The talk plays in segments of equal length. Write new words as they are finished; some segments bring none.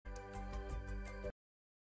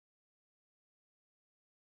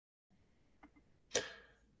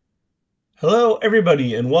Hello,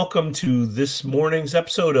 everybody, and welcome to this morning's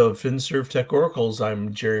episode of FinServ Tech Oracles.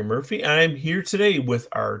 I'm Jerry Murphy. I'm here today with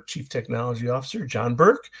our Chief Technology Officer, John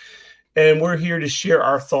Burke, and we're here to share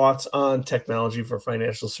our thoughts on technology for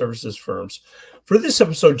financial services firms. For this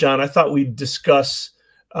episode, John, I thought we'd discuss,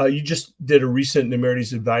 you just did a recent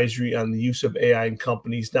Nemertes advisory on the use of AI in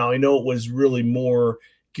companies. Now, I know it was really more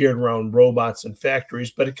geared around robots and factories,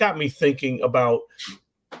 but it got me thinking about,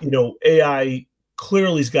 AI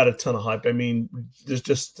clearly has got a ton of hype. I mean, there's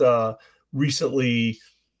just recently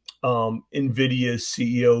NVIDIA's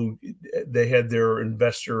CEO, they had their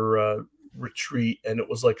investor retreat, and it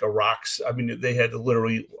was like a rocks. I mean, they had to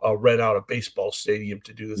literally rent out a baseball stadium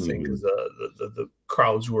to do the thing because the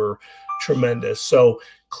crowds were tremendous. So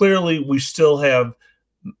clearly, we still have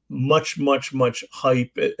much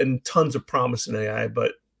hype and tons of promise in AI,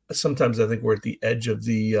 but sometimes I think we're at the edge of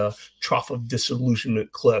the trough of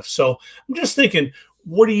disillusionment cliff. So I'm just thinking,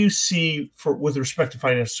 what do you see with respect to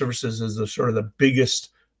financial services as the sort of the biggest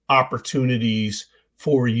opportunities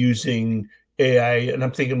for using AI? And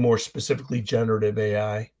I'm thinking more specifically generative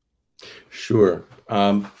AI. Sure.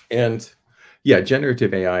 And yeah,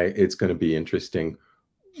 generative AI, it's going to be interesting.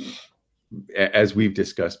 As we've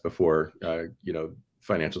discussed before,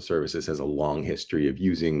 financial services has a long history of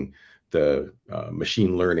using the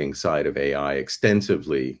machine learning side of AI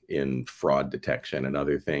extensively in fraud detection and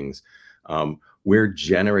other things. Where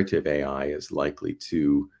generative AI is likely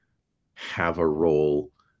to have a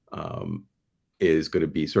role is going to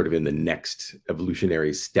be sort of in the next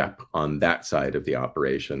evolutionary step on that side of the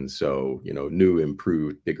operation. So, new,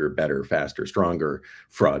 improved, bigger, better, faster, stronger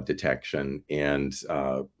fraud detection and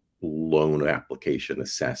loan application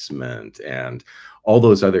assessment and all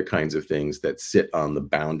those other kinds of things that sit on the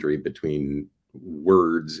boundary between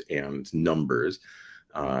words and numbers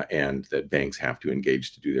and that banks have to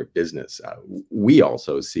engage to do their business. We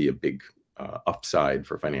also see a big upside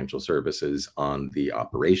for financial services on the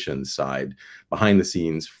operations side, behind the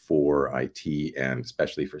scenes for IT and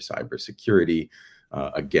especially for cybersecurity.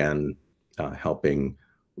 Again, helping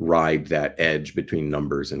ride that edge between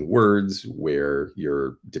numbers and words, where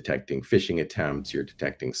you're detecting phishing attempts, you're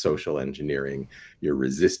detecting social engineering, you're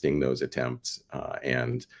resisting those attempts,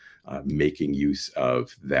 and making use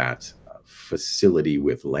of that facility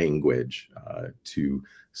with language to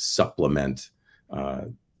supplement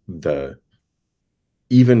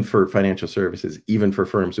even for financial services, even for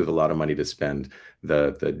firms with a lot of money to spend,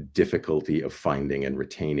 the difficulty of finding and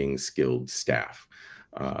retaining skilled staff.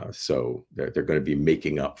 So they're going to be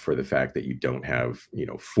making up for the fact that you don't have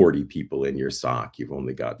 40 people in your SOC. You've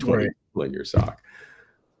only got 20 people in your SOC.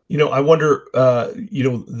 I wonder,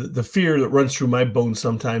 the fear that runs through my bones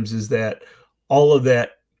sometimes is that all of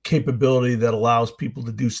that capability that allows people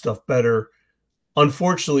to do stuff better,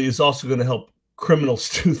 unfortunately, is also going to help criminals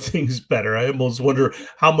do things better. I almost wonder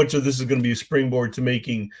how much of this is going to be a springboard to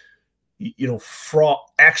making, fraud,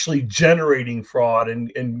 actually generating fraud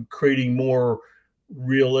and creating more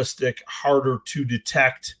realistic, harder to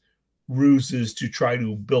detect ruses to try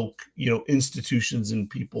to bilk, institutions and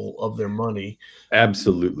people of their money.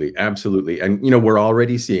 Absolutely. And, we're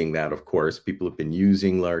already seeing that, of course. People have been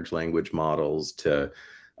using large language models to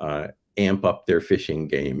amp up their phishing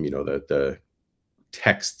game, the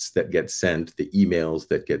texts that get sent, the emails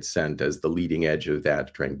that get sent as the leading edge of that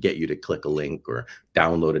to try and get you to click a link or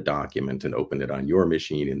download a document and open it on your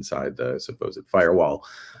machine inside the supposed firewall.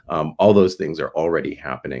 All those things are already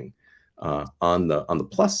happening. On the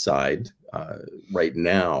plus side, right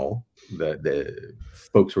now, the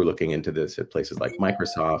folks who are looking into this at places like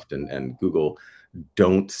Microsoft and Google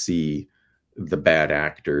don't see the bad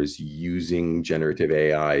actors using generative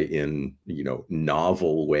AI in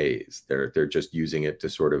novel ways. They're just using it to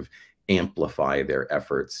sort of amplify their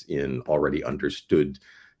efforts in already understood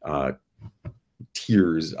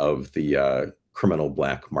tiers of the criminal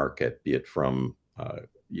black market, be it from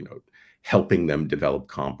helping them develop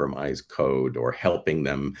compromised code or helping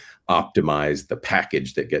them optimize the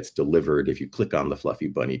package that gets delivered if you click on the fluffy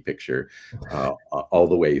bunny picture, all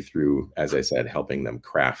the way through, as I said, helping them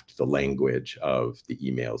craft the language of the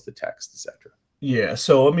emails, the text, etc. Yeah.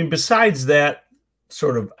 So, I mean, besides that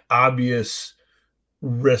sort of obvious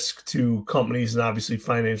risk to companies, and obviously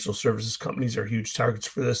financial services companies are huge targets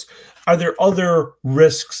for this, are there other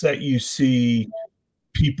risks that you see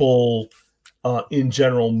people in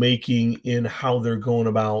general making in how they're going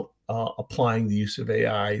about applying the use of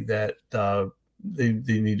AI that they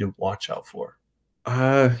need to watch out for?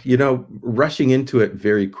 Rushing into it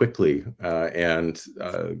very quickly and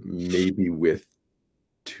maybe with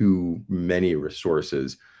too many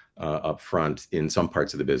resources up front in some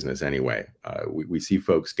parts of the business anyway. We see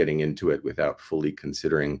folks getting into it without fully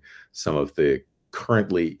considering some of the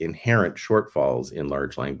currently inherent shortfalls in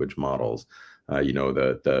large language models. You know,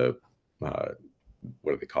 the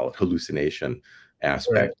what do they call it? Hallucination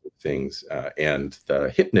aspect of things, and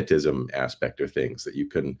the hypnotism aspect of things, that you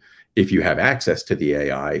can, if you have access to the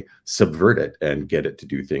AI, subvert it and get it to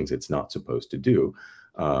do things it's not supposed to do,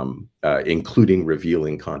 including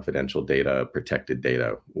revealing confidential data, protected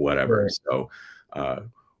data, whatever. Right. So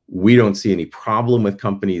we don't see any problem with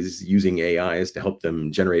companies using AIs to help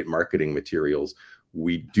them generate marketing materials.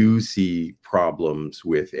 We do see problems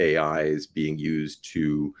with AIs being used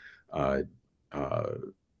to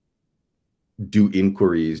do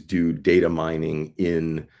inquiries, do data mining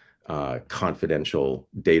in confidential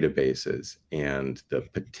databases, and the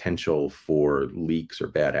potential for leaks or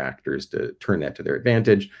bad actors to turn that to their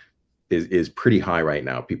advantage is pretty high right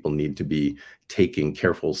now. People need to be taking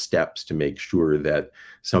careful steps to make sure that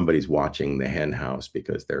somebody's watching the hen house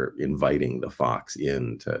because they're inviting the fox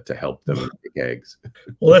in to help them make eggs.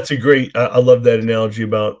 Well, that's a great. I love that analogy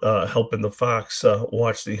about helping the fox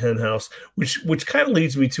watch the hen house, which kind of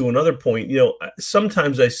leads me to another point. You know,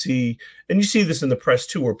 sometimes I see, and you see this in the press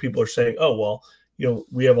too, where people are saying, "Oh, well, you know,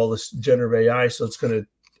 we have all this generative AI, so it's going to,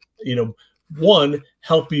 you know, one,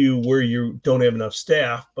 help you where you don't have enough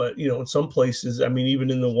staff." But, you know, in some places, I mean, even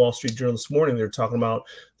in the Wall Street Journal this morning, they're talking about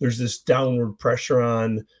there's this downward pressure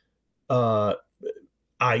on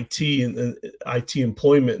IT and IT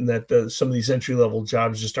employment, and that some of these entry level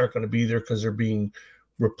jobs just aren't going to be there because they're being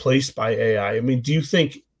replaced by AI. I mean, do you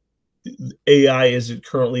think AI, as it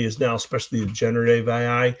currently is now, especially the generative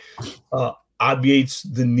AI, obviates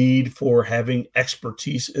the need for having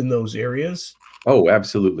expertise in those areas? Oh,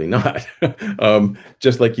 absolutely not.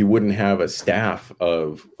 Just like you wouldn't have a staff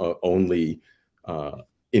of only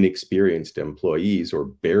inexperienced employees or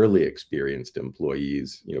barely experienced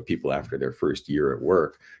employees, you know, people after their first year at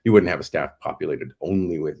work, you wouldn't have a staff populated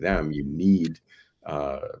only with them. You need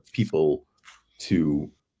people to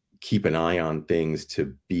keep an eye on things,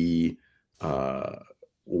 to be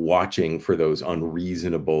watching for those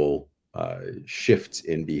unreasonable shifts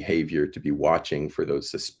in behavior, to be watching for those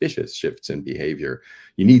suspicious shifts in behavior.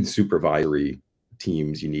 You need supervisory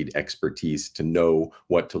teams, you need expertise to know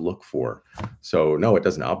what to look for. So no, it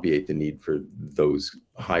doesn't obviate the need for those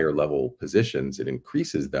higher level positions. It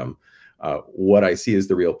increases them. What I see as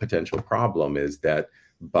the real potential problem is that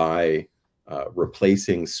by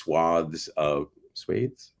replacing swathes of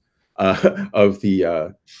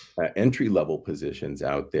the entry-level positions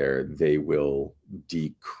out there, they will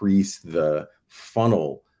decrease the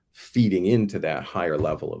funnel feeding into that higher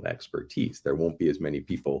level of expertise. There won't be as many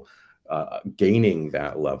people gaining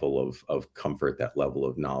that level of comfort, that level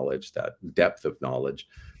of knowledge, that depth of knowledge,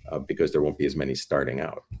 because there won't be as many starting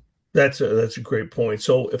out. That's a great point.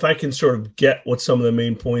 So if I can sort of get what some of the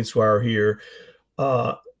main points are here,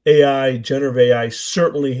 AI, generative AI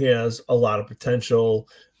certainly has a lot of potential.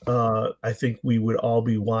 I think we would all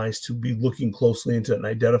be wise to be looking closely into it and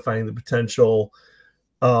identifying the potential.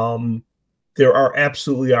 There are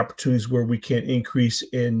absolutely opportunities where we can increase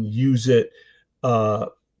and use it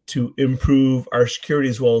to improve our security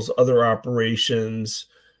as well as other operations.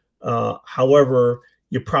 However,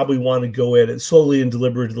 you probably want to go at it slowly and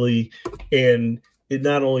deliberately. And it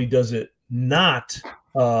not only does it not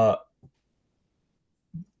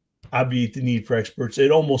obviate the need for experts,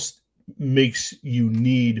 it almost makes you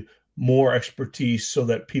need more expertise so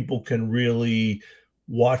that people can really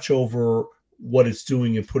watch over what it's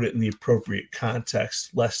doing and put it in the appropriate context,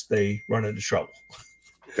 lest they run into trouble.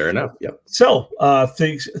 Fair enough. Yep. So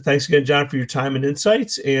thanks again, John, for your time and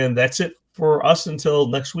insights. And that's it for us until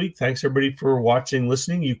next week. Thanks, everybody, for watching,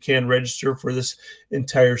 listening. You can register for this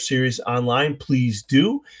entire series online. Please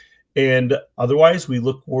do. And otherwise, we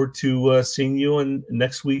look forward to seeing you in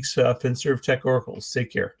next week's FinServ Tech Oracles.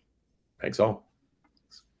 Take care. Thanks all.